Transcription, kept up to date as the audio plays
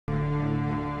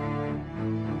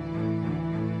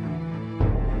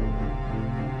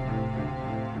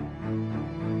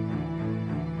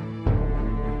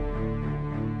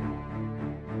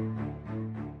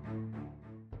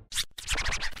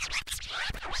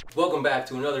Welcome back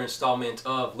to another installment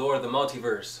of Lore of the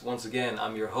Multiverse. Once again,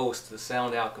 I'm your host, the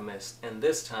Sound Alchemist, and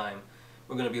this time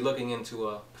we're going to be looking into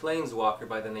a Planeswalker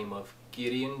by the name of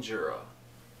Gideon Jura,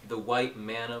 the white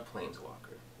mana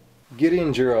Planeswalker.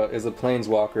 Gideon Jura is a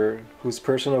Planeswalker whose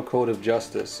personal code of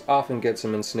justice often gets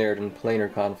him ensnared in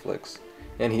planar conflicts,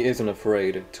 and he isn't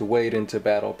afraid to wade into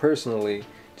battle personally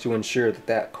to ensure that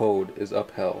that code is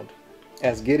upheld.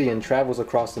 As Gideon travels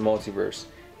across the multiverse,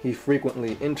 he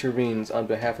frequently intervenes on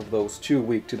behalf of those too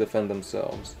weak to defend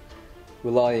themselves,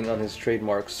 relying on his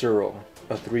trademark Suro,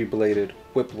 a three-bladed,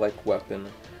 whip-like weapon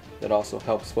that also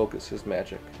helps focus his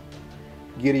magic.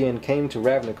 Gideon came to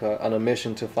Ravnica on a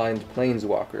mission to find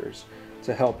Planeswalkers,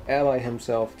 to help ally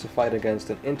himself to fight against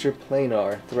an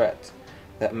interplanar threat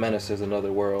that menaces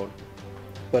another world.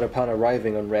 But upon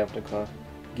arriving on Ravnica,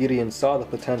 Gideon saw the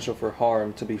potential for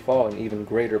harm to befall an even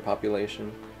greater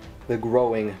population. The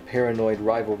growing, paranoid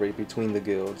rivalry between the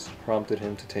guilds prompted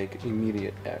him to take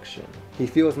immediate action. He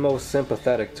feels most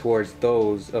sympathetic towards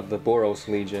those of the Boros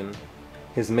Legion.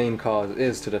 His main cause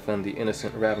is to defend the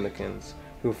innocent Ravnicans,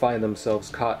 who find themselves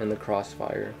caught in the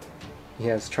crossfire. He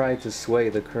has tried to sway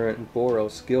the current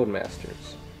Boros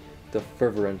guildmasters, the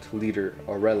fervent leader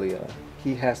Aurelia.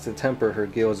 He has to temper her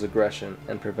guild's aggression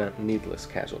and prevent needless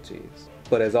casualties.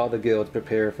 But as all the guilds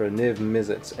prepare for Niv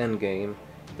Mizzet's endgame,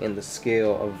 and the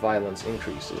scale of violence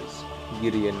increases,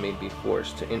 Gideon may be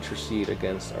forced to intercede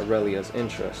against Aurelia's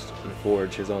interest and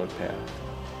forge his own path.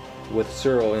 With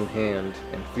Suro in hand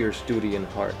and fierce duty in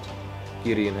heart,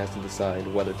 Gideon has to decide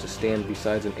whether to stand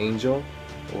beside an angel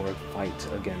or fight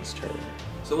against her.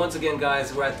 So once again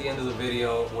guys, we're at the end of the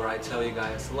video where I tell you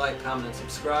guys to like, comment, and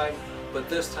subscribe, but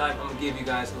this time I'm going to give you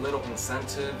guys a little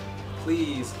incentive.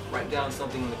 Please write down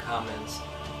something in the comments,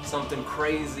 something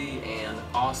crazy and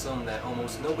awesome that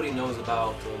almost nobody knows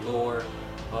about the lore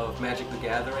of Magic the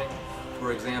Gathering.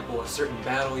 For example, a certain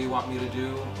battle you want me to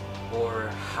do, or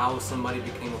how somebody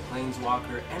became a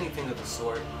Planeswalker, anything of the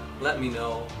sort. Let me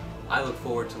know. I look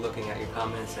forward to looking at your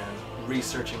comments and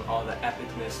researching all the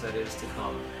epicness that is to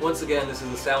come. Once again, this is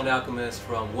the Sound Alchemist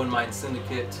from One Mind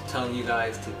Syndicate, telling you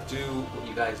guys to do what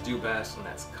you guys do best, and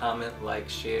that's comment, like,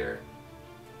 share.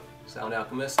 Sound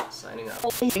Alchemist, signing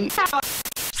out.